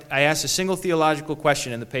before I asked a single theological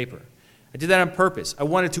question in the paper. I did that on purpose. I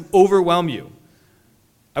wanted to overwhelm you.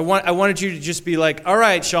 I wanted you to just be like, all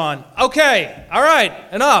right, Sean, okay, all right,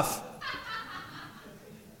 enough.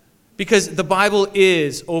 Because the Bible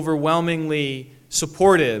is overwhelmingly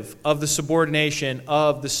supportive of the subordination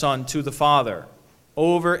of the Son to the Father,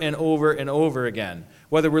 over and over and over again.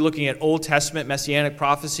 Whether we're looking at Old Testament messianic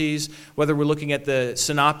prophecies, whether we're looking at the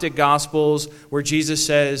synoptic gospels where Jesus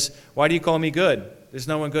says, why do you call me good? There's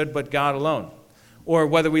no one good but God alone. Or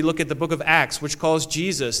whether we look at the book of Acts, which calls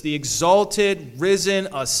Jesus the exalted, risen,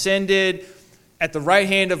 ascended, at the right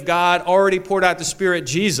hand of God, already poured out the Spirit,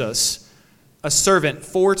 Jesus, a servant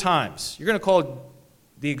 4 times. You're going to call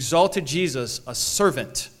the exalted Jesus a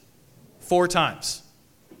servant 4 times.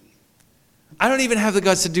 I don't even have the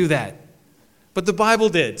guts to do that. But the Bible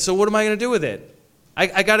did. So what am I going to do with it?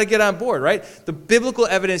 I got to get on board, right? The biblical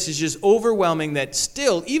evidence is just overwhelming that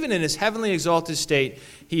still, even in his heavenly exalted state,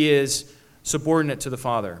 he is subordinate to the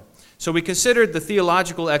Father. So we considered the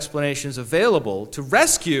theological explanations available to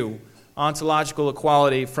rescue ontological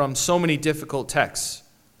equality from so many difficult texts.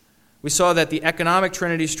 We saw that the economic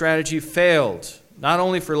Trinity strategy failed, not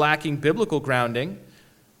only for lacking biblical grounding,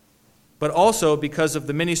 but also because of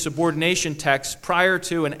the many subordination texts prior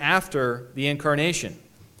to and after the incarnation.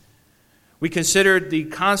 We considered the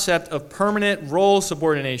concept of permanent role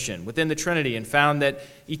subordination within the Trinity and found that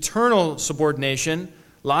eternal subordination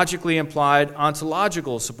logically implied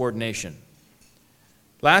ontological subordination.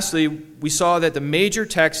 Lastly, we saw that the major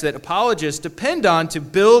texts that apologists depend on to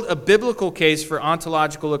build a biblical case for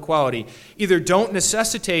ontological equality either don't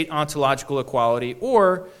necessitate ontological equality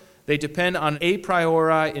or they depend on a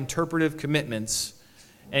priori interpretive commitments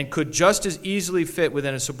and could just as easily fit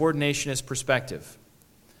within a subordinationist perspective.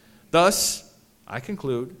 Thus, I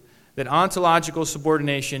conclude that ontological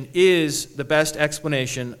subordination is the best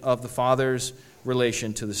explanation of the Father's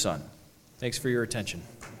relation to the Son. Thanks for your attention.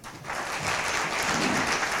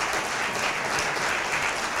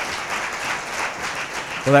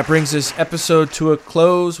 Well, that brings this episode to a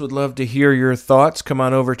close. Would love to hear your thoughts. Come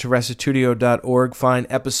on over to restitutio.org. Find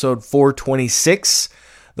episode 426,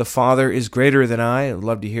 The Father is Greater Than I. I'd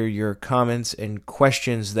love to hear your comments and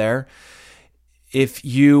questions there. If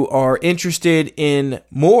you are interested in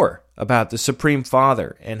more about the Supreme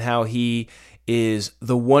Father and how he is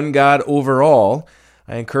the one God over all,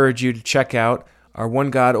 I encourage you to check out our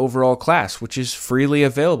One God Over All class, which is freely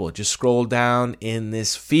available. Just scroll down in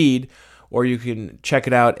this feed, or you can check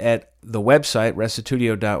it out at the website,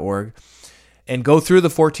 restitutio.org, and go through the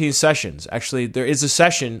 14 sessions. Actually, there is a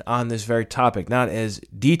session on this very topic, not as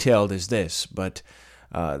detailed as this, but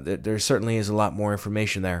there certainly is a lot more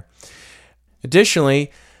information there.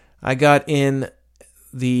 Additionally, I got in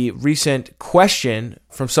the recent question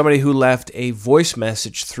from somebody who left a voice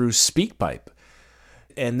message through SpeakPipe,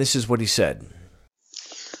 and this is what he said.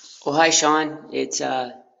 Well, hi, Sean. It's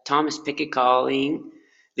Thomas Pickett calling,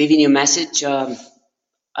 leaving you a message.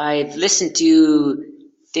 I've listened to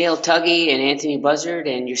Dale Tuggy and Anthony Buzzard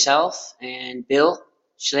and yourself and Bill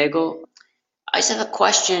Schlegel. I just have a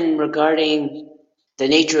question regarding the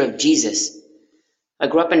nature of Jesus. I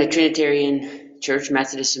grew up in a Trinitarian church,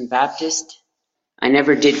 Methodist and Baptist. I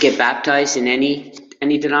never did get baptized in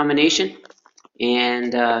any denomination,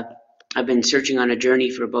 and I've been searching on a journey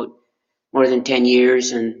for about more than 10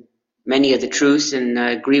 years, and many of the truths, and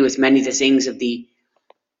agree with many of the things of the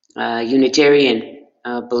Unitarian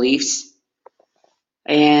beliefs.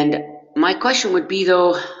 And my question would be,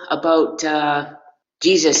 though, about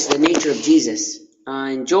Jesus, the nature of Jesus.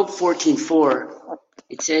 In Job 14:4,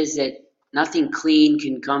 it says that nothing clean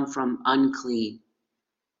can come from unclean.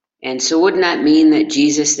 And so wouldn't that mean that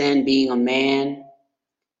Jesus then, being a man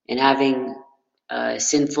and having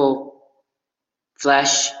sinful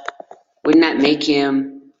flesh, wouldn't that make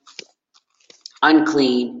him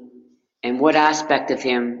unclean? And what aspect of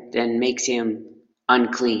him then makes him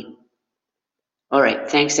unclean? All right,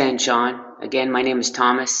 thanks then, Sean. Again, my name is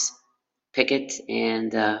Thomas Pickett,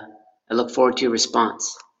 and I look forward to your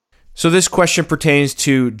response. So this question pertains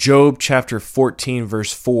to Job chapter 14,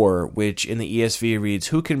 verse 4, which in the ESV reads,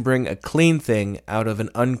 "Who can bring a clean thing out of an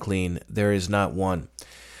unclean? There is not one."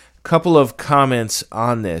 A couple of comments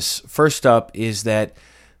on this. First up is that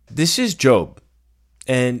this is Job,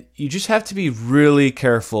 and you just have to be really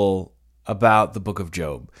careful about the book of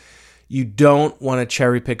Job. You don't want to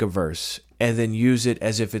cherry pick a verse and then use it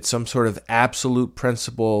as if it's some sort of absolute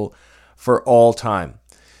principle for all time.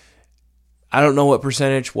 I don't know what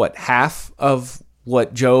percentage, half of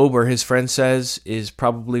what Job or his friend says is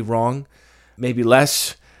probably wrong. Maybe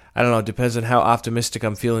less. I don't know. It depends on how optimistic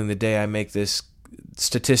I'm feeling the day I make this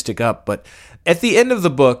statistic up. But at the end of the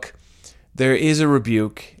book, there is a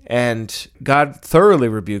rebuke, and God thoroughly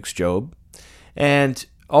rebukes Job and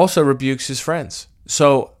also rebukes his friends.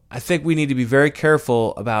 So I think we need to be very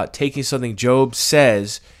careful about taking something Job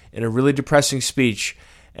says in a really depressing speech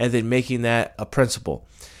and then making that a principle.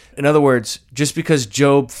 In other words, just because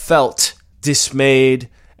Job felt dismayed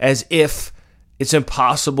as if it's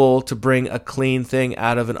impossible to bring a clean thing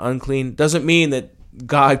out of an unclean doesn't mean that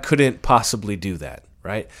God couldn't possibly do that,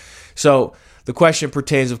 right? So the question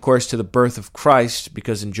pertains, of course, to the birth of Christ,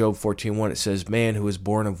 because in Job 14:1 it says, man who is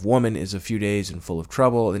born of woman is a few days and full of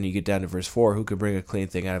trouble. Then you get down to verse 4, who could bring a clean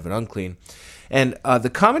thing out of an unclean? And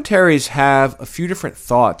the commentaries have a few different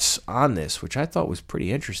thoughts on this, which I thought was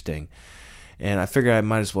pretty interesting. And I figured I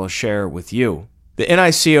might as well share with you. The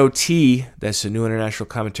NICOT, that's the New International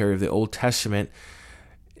Commentary of the Old Testament,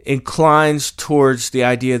 inclines towards the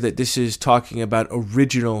idea that this is talking about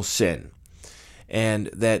original sin, and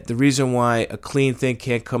that the reason why a clean thing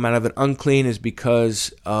can't come out of an unclean is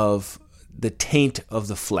because of the taint of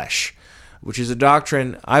the flesh, which is a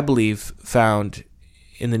doctrine, I believe, found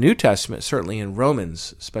in the New Testament, certainly in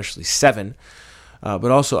Romans, especially 7,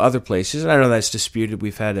 but also other places. And I know that's disputed.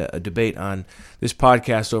 We've had a debate on this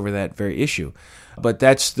podcast over that very issue. But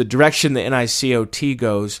that's the direction the NICOT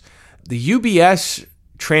goes. The UBS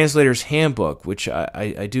Translator's Handbook, which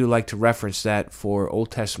I do like to reference that for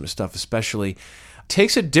Old Testament stuff especially,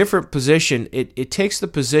 takes a different position. It takes the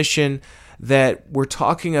position that we're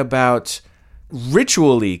talking about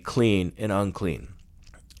ritually clean and unclean.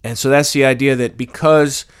 And so that's the idea that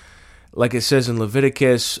because, like it says in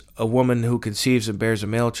Leviticus, a woman who conceives and bears a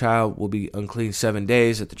male child will be unclean 7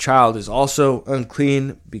 days, that the child is also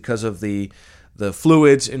unclean because of the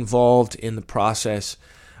fluids involved in the process.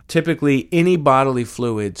 Typically, any bodily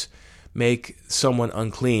fluids make someone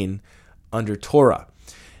unclean under Torah.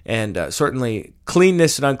 And certainly,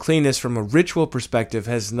 cleanness and uncleanness from a ritual perspective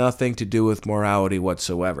has nothing to do with morality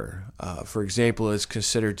whatsoever. For example, it's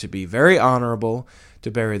considered to be very honorable to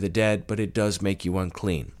bury the dead, but it does make you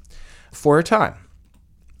unclean for a time.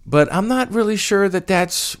 But I'm not really sure that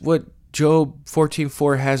that's what Job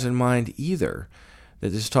 14:4 has in mind either, that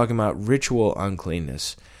this is talking about ritual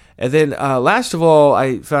uncleanness. And then last of all,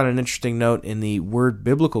 I found an interesting note in the Word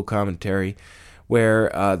Biblical Commentary where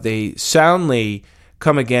they soundly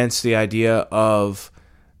come against the idea of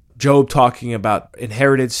Job talking about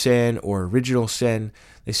inherited sin or original sin.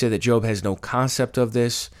 They say that Job has no concept of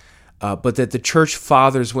this, but that the church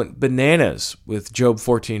fathers went bananas with Job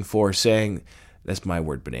 14:4, saying, that's my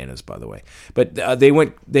word, bananas, by the way, but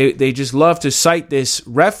they just love to cite this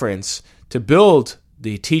reference to build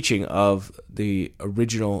the teaching of the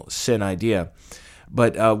original sin idea.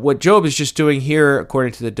 But what Job is just doing here,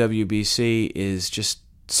 according to the WBC, is just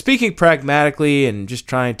speaking pragmatically and just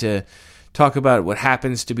trying to talk about what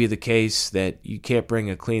happens to be the case, that you can't bring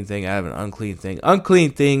a clean thing out of an unclean thing.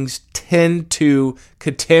 Unclean things tend to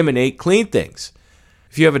contaminate clean things.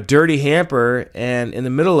 If you have a dirty hamper and in the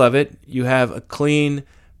middle of it you have a clean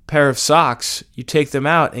pair of socks, you take them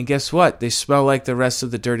out and guess what? They smell like the rest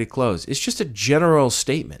of the dirty clothes. It's just a general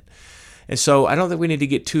statement. And so I don't think we need to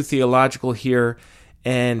get too theological here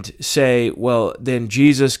and say, well, then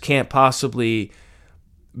Jesus can't possibly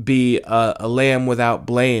be a lamb without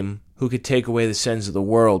blame who could take away the sins of the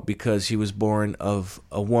world because he was born of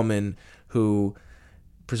a woman who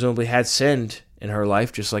presumably had sinned in her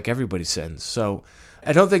life just like everybody sins. So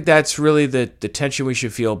I don't think that's really the tension we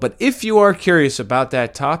should feel. But if you are curious about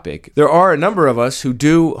that topic, there are a number of us who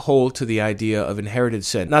do hold to the idea of inherited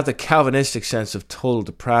sin, not the Calvinistic sense of total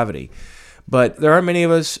depravity. But there are many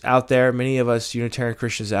of us out there, many of us Unitarian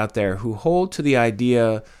Christians out there who hold to the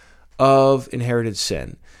idea of inherited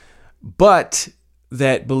sin, but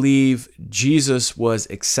that believe Jesus was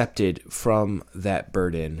accepted from that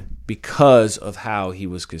burden because of how he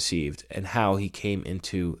was conceived and how he came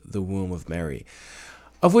into the womb of Mary,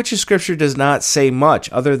 of which the Scripture does not say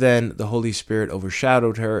much other than the Holy Spirit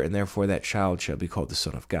overshadowed her, and therefore that child shall be called the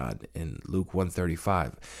Son of God in Luke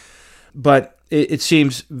 1:35. But it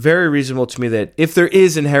seems very reasonable to me that if there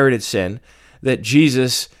is inherited sin, that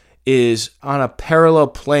Jesus is on a parallel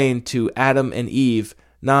plane to Adam and Eve,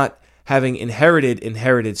 not having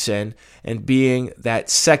inherited sin and being that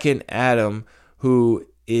second Adam who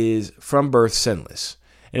is from birth sinless.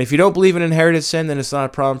 And if you don't believe in inherited sin, then it's not a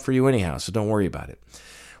problem for you anyhow, so don't worry about it.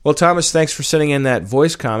 Well, Thomas, thanks for sending in that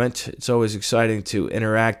voice comment. It's always exciting to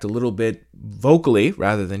interact a little bit vocally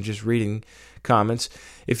rather than just reading comments.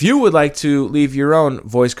 If you would like to leave your own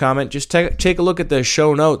voice comment, just take a look at the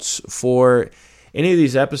show notes for any of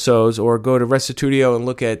these episodes, or go to Restitudio and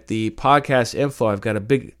look at the podcast info. I've got a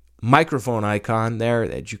big microphone icon there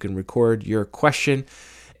that you can record your question,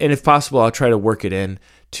 and if possible, I'll try to work it in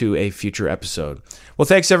to a future episode. Well,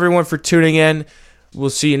 thanks everyone for tuning in. We'll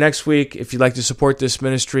see you next week. If you'd like to support this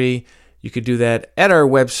ministry, You could do that at our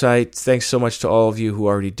website. Thanks so much to all of you who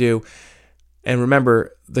already do. And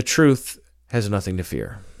remember, the truth has nothing to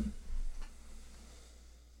fear.